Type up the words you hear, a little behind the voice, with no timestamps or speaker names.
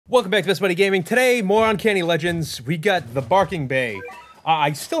Welcome back to Best Buddy Gaming. Today, more Uncanny Legends. We got the Barking Bay.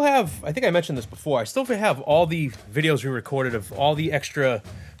 I still have, I think I mentioned this before, I still have all the videos we recorded of all the extra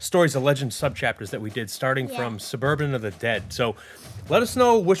Stories of Legend subchapters that we did, starting from Suburban of the Dead. So, let us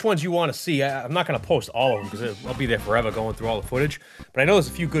know which ones you want to see. I'm not going to post all of them, because I'll be there forever going through all the footage. But I know there's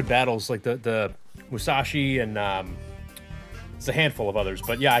a few good battles, like the Musashi, and there's a handful of others.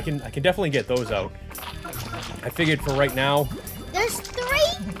 But yeah, I can definitely get those out. I figured for right now... There's 3?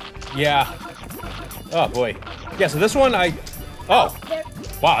 Yeah. Oh, boy. Yeah, so this one, Oh!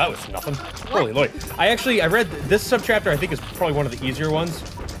 Wow, that was nothing. Holy lord. I read this subchapter, I think, is probably one of the easier ones.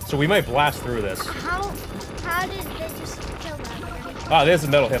 So we might blast through this. How did they just kill that? Ah, there's the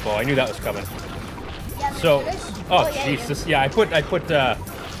metal hippo. I knew that was coming. Yeah, so... Oh, jeez. Yeah, I put,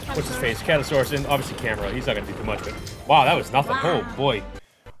 what's his face? Catasaurus in, obviously camera. He's not going to do too much, but... Wow, that was nothing. Wow. Oh, boy.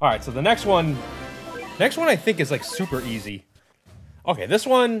 Alright, so the next one I think is, like, super easy. Okay, this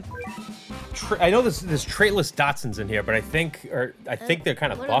one... I know there's traitless Dachshunds in here, but I think they're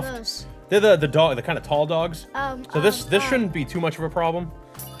kind of buffed. What are those? They're the kind of tall dogs. So this shouldn't be too much of a problem.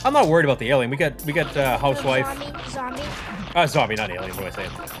 I'm not worried about the alien. We got Housewife. Zombie? Zombie, not alien. What am I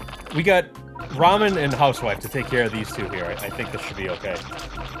saying? We got Ramen and Housewife to take care of these two here. I think this should be okay.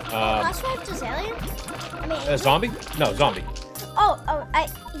 Housewife does alien? I mean, zombie? No, zombie.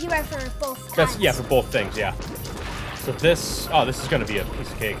 You read for both kinds. Yeah, for both things. Yeah. So this is gonna be a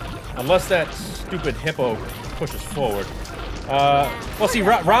piece of cake. Unless that stupid hippo pushes forward. Well, see,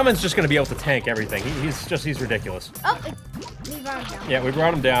 Ramen's just gonna be able to tank everything. He's ridiculous. Oh, we brought him down. Yeah, we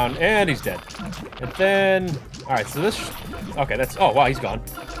brought him down, and he's dead. And then, all right, so this, okay, that's, oh wow, he's gone.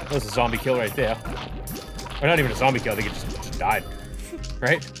 That was a zombie kill right there. Or not even a zombie kill. I think it just died,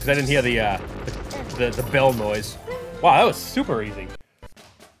 right? Because I didn't hear the bell noise. Wow, that was super easy.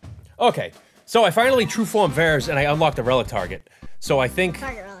 Okay. So I finally true form Vers, and I unlocked the relic target. So I think...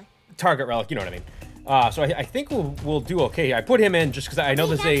 Target relic, you know what I mean. So I think we'll do okay. I put him in just because I know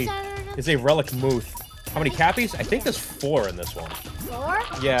there's a relic Muth. How many cappies? I think there's 4 in this one. 4?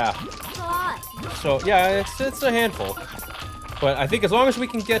 Yeah. That's a lot. So yeah, it's a handful. But I think as long as we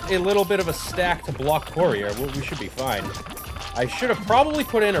can get a little bit of a stack to block Courier, we should be fine. I should have probably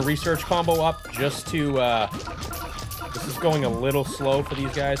put in a research combo up just to... This is going a little slow for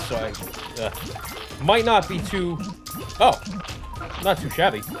these guys, so I might not be too... Oh, not too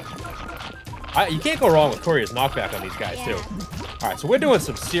shabby. You can't go wrong with Courier's knockback on these guys, too. Alright, so we're doing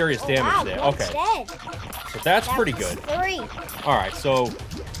some serious damage there. Okay. Dead. So that's pretty good. 3. Alright, so...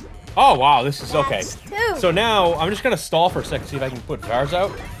 Oh, wow, this is okay. 2. So now, I'm just going to stall for a second, see if I can put Vars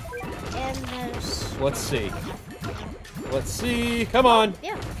out. And there's... Let's see. Let's see. Come on.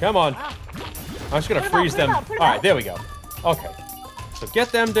 Yeah. Come on. Wow. I'm just gonna freeze them. Alright, there we go. Okay. So get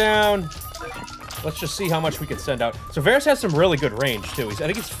them down. Let's just see how much we can send out. So Varus has some really good range, too. I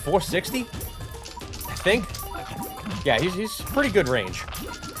think he's 460? I think? Yeah, he's pretty good range.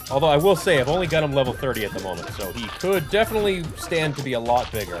 Although I will say, I've only got him level 30 at the moment, so he could definitely stand to be a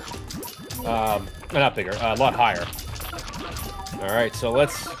lot bigger. Not bigger, a lot higher. Alright, so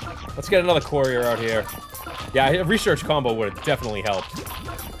let's get another Courier out here. Yeah, a research combo would have definitely helped.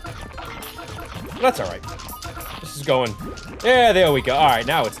 That's alright. This is going... Yeah, there we go. Alright,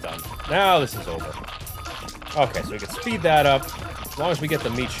 now it's done. Now this is over. Okay, so we can speed that up. As long as we get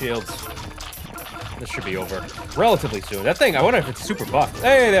the meat shields, this should be over relatively soon. That thing, I wonder if it's super buffed.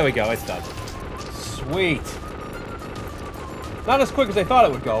 Hey, there we go. It's done. Sweet. Not as quick as I thought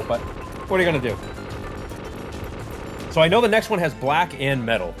it would go, but what are you going to do? So I know the next one has black and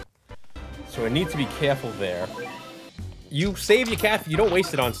metal. So I need to be careful there. You save your cat... You don't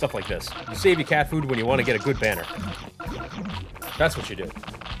waste it on stuff like this. You save your cat food when you want to get a good banner. That's what you do.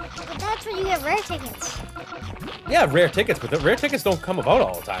 But that's when you get rare tickets. Yeah, rare tickets, but the rare tickets don't come about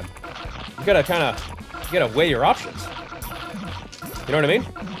all the time. You gotta you gotta weigh your options. You know what I mean?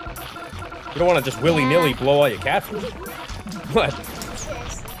 You don't want to just willy-nilly blow all your cat food. What?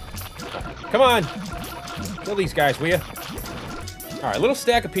 Come on! Kill these guys, will you? Alright, little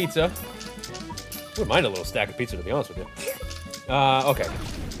stack of pizza. I wouldn't mind a little stack of pizza, to be honest with you. Okay.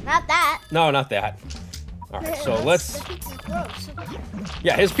 Not that. No, not that. Alright, so let's... The pizza's gross.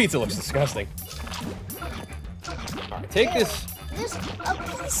 Yeah, his pizza looks disgusting. Alright, take this... There's a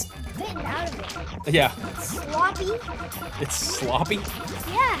piece bitten out of it. Yeah. It's sloppy. It's sloppy?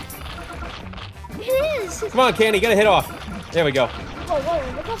 Yeah. It is. Come on, Candy, get a hit off. There we go. Whoa,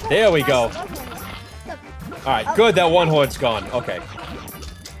 look how fast There we go. Look. Alright, good, that one horde's gone. Okay.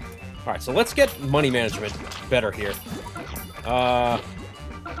 Alright, so let's get money management better here.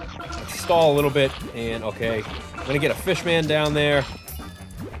 Let's stall a little bit, and okay. I'm gonna get a fishman down there.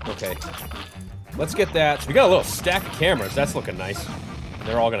 Okay. Let's get that. So we got a little stack of cameras. That's looking nice.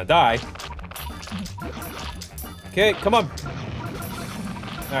 They're all gonna die. Okay, come on.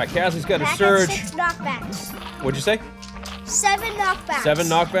 Alright, Kazly's got a surge. 6 knockbacks. What'd you say? 7 knockbacks. 7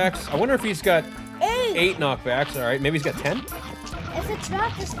 knockbacks? I wonder if he's got 8. 8 knockbacks. Alright, maybe he's got 10? If it's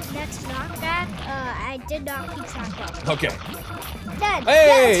not this next knockback, I did not keep track of. Okay. 10.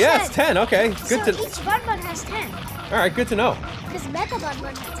 Hey, yeah, it's 10. Okay, good so to. each Bun Bun has 10. Alright, good to know. Because Mega Bun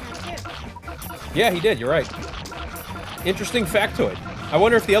Bun has 10 too. Yeah, he did. You're right. Interesting factoid. I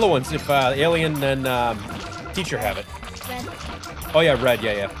wonder if the other ones, if Alien and Teacher have it. Red. Oh yeah, Red.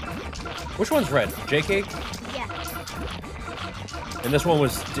 Yeah, yeah. Which one's Red? JK? Yeah. And this one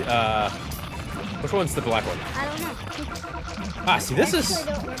was. Which one's the black one? I don't know. Ah, see, this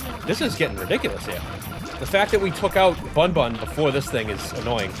is getting ridiculous here. The fact that we took out Bun Bun before this thing is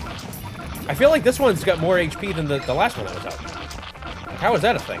annoying. I feel like this one's got more HP than the last one that was out. How is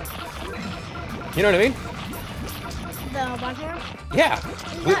that a thing? You know what I mean? The one here? Yeah.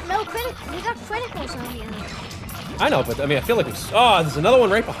 We got no we got criticals on the other. I know, but I mean, I feel like we. Oh, there's another one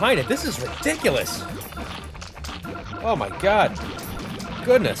right behind it. This is ridiculous. Oh my god.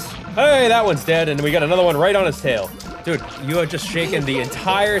 Goodness. Hey, that one's dead, and we got another one right on his tail. Dude, you are just shaking the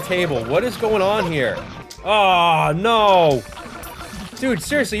entire table. What is going on here? Oh, no. Dude,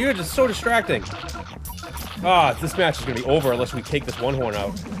 seriously, you're just so distracting. Ah, this match is going to be over unless we take this one horn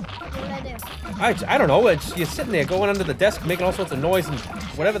out. What did I do? I don't know. It's, you're sitting there going under the desk, making all sorts of noise and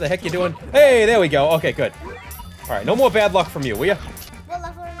whatever the heck you're doing. Hey, there we go. Okay, good. All right, no more bad luck from you, will ya? What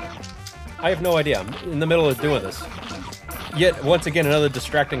level are you? I have no idea. I'm in the middle of doing this. Yet, once again, another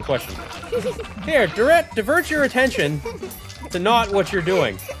distracting question. Here, divert your attention to not what you're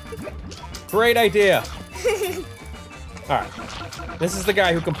doing. Great idea. Alright. This is the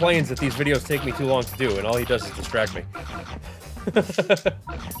guy who complains that these videos take me too long to do, and all he does is distract me.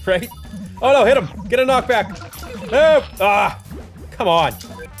 Right? Oh no, hit him! Get a knockback! Oh! Ah! Come on.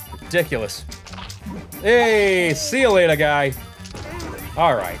 Ridiculous. Hey, see you later, guy.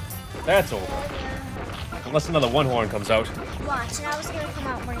 Alright. That's over. Unless another one horn comes out. Watch, now it's gonna come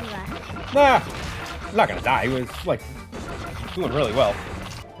out when you left. Nah, I'm not gonna die. It was like doing really well.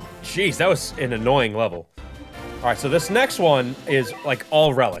 Jeez, that was an annoying level. All right, so this next one is like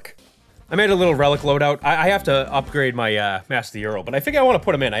all relic. I made a little relic loadout. I have to upgrade my Master Euro, but I think I want to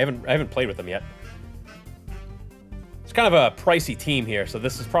put him in. I haven't played with him yet. It's kind of a pricey team here, so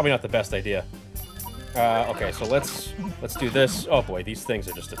this is probably not the best idea. Okay, so let's do this. Oh boy, these things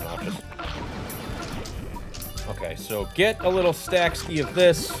are just obnoxious. Okay, so get a little stack ski of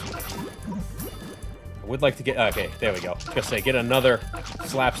this. I would like to get... Okay, there we go. I was gonna say, get another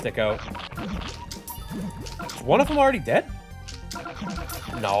slapstick out. Is one of them already dead?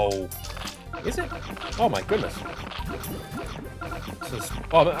 No. Is it? Oh my goodness. This is,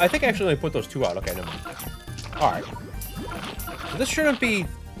 oh, I think I actually only put those 2 out. Okay, never mind. Alright. So this shouldn't be...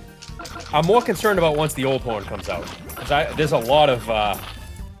 I'm more concerned about once the old horn comes out. Because there's a lot of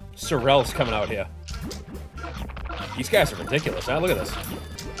Sorels coming out here. These guys are ridiculous, huh? Look at this.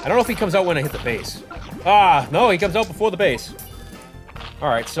 I don't know if he comes out when I hit the base. Ah, no, he comes out before the base.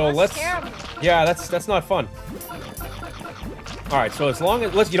 Alright, so let's... Terrible. Yeah, that's not fun. Alright, so as long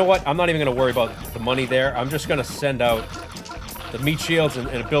as... You know what? I'm not even going to worry about the money there. I'm just going to send out the meat shields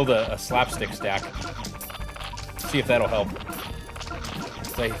and build a slapstick stack. See if that'll help.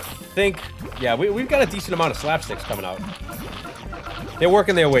 So I think... Yeah, we've got a decent amount of slapsticks coming out. They're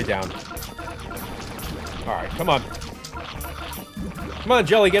working their way down. Alright, come on. Come on,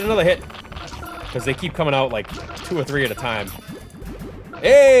 Jelly, get another hit. Because they keep coming out like 2 or 3 at a time.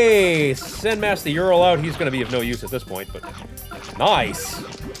 Hey! Send Master Euro out. He's going to be of no use at this point, but... Nice!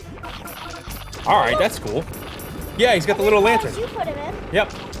 Alright, that's cool. Yeah, he's got the little lantern. You put him in.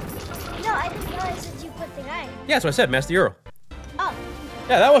 Yep. No, I didn't realize that you put the guy in. Yeah, that's what I said, Master Euro. Oh.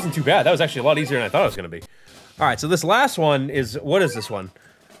 Yeah, that wasn't too bad. That was actually a lot easier than I thought it was going to be. Alright, so this last one is... What is this one?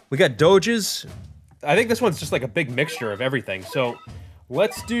 We got Doges... I think this one's just like a big mixture of everything. So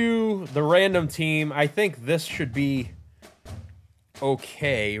let's do the random team. I think this should be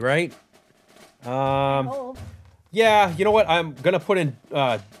okay, right? Yeah, you know what? I'm gonna put in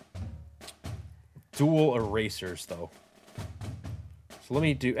dual erasers though. So let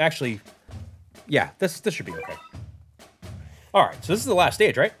me do actually. Yeah, this should be okay. All right, so this is the last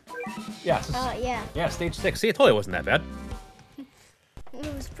stage, right? Yeah. Yeah. Yeah, stage 6. See, I told you it wasn't that bad.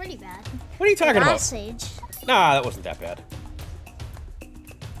 It was pretty bad. What are you talking about? Last stage. Nah, that wasn't that bad.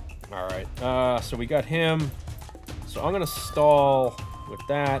 Alright, so we got him. So I'm gonna stall with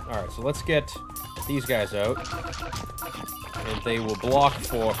that. Alright, so let's get these guys out. And they will block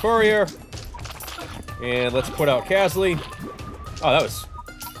for Courier. And let's put out Kazly. Oh, that was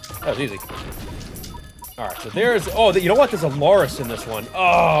easy. All right, so there's... Oh, you know what? There's a Loris in this one.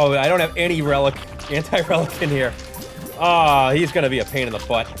 Oh, I don't have any relic, anti-relic in here. Ah, he's going to be a pain in the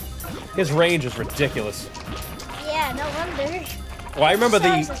butt. His range is ridiculous. Yeah, no wonder. Well, I remember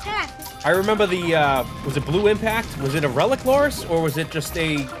the... was it Blue Impact? Was it a relic Loris, or was it just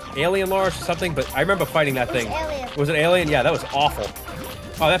a alien Loris or something? But I remember fighting that thing. Alien. Was it alien? Yeah, that was awful.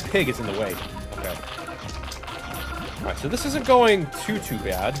 Oh, that pig is in the way. Okay. All right, so this isn't going too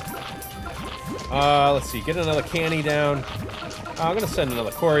bad. Let's see, get another canny down. I'm gonna send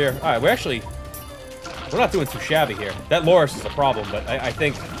another courier. All right, we're not doing too shabby here. That Loris is a problem, but I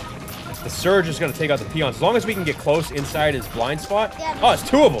think the Surge is gonna take out the peons. As long as we can get close inside his blind spot. Yeah, oh, it's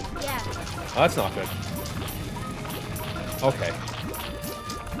 2 of them. Yeah. Oh, that's not good. Okay.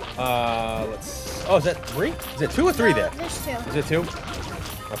 Let's... Oh, is that 3? Is it 2 or 3 there? There's 2. Is it 2?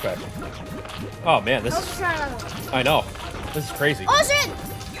 Okay. Oh, man, this is... I know. This is crazy. Oh, shit!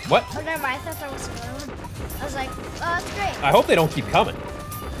 What? Oh, never mind. I thought that was another one. I was like, oh, that's great. I hope they don't keep coming.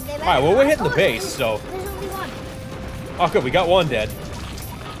 All right, well, we're hitting the base, so... There's only 1. Oh, good. We got 1 dead.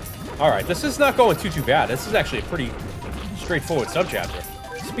 All right, this is not going too bad. This is actually a pretty straightforward subchapter.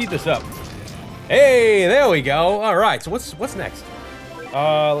 Speed this up. Hey, there we go. All right, so what's next?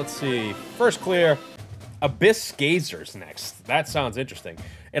 Let's see. First clear. Abyss Gazers next. That sounds interesting.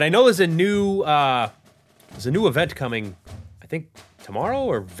 And I know there's a new event coming, I think tomorrow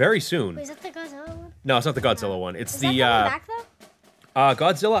or very soon. Wait, is that the Godzilla one? No, it's not the Godzilla one. It's is the that coming back, though?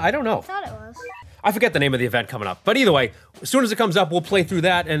 Godzilla. I don't know. I thought it was. I forget the name of the event coming up. But either way, as soon as it comes up, we'll play through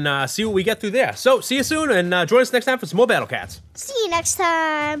that and see what we get through there. So, see you soon, and join us next time for some more Battle Cats. See you next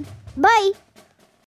time. Bye.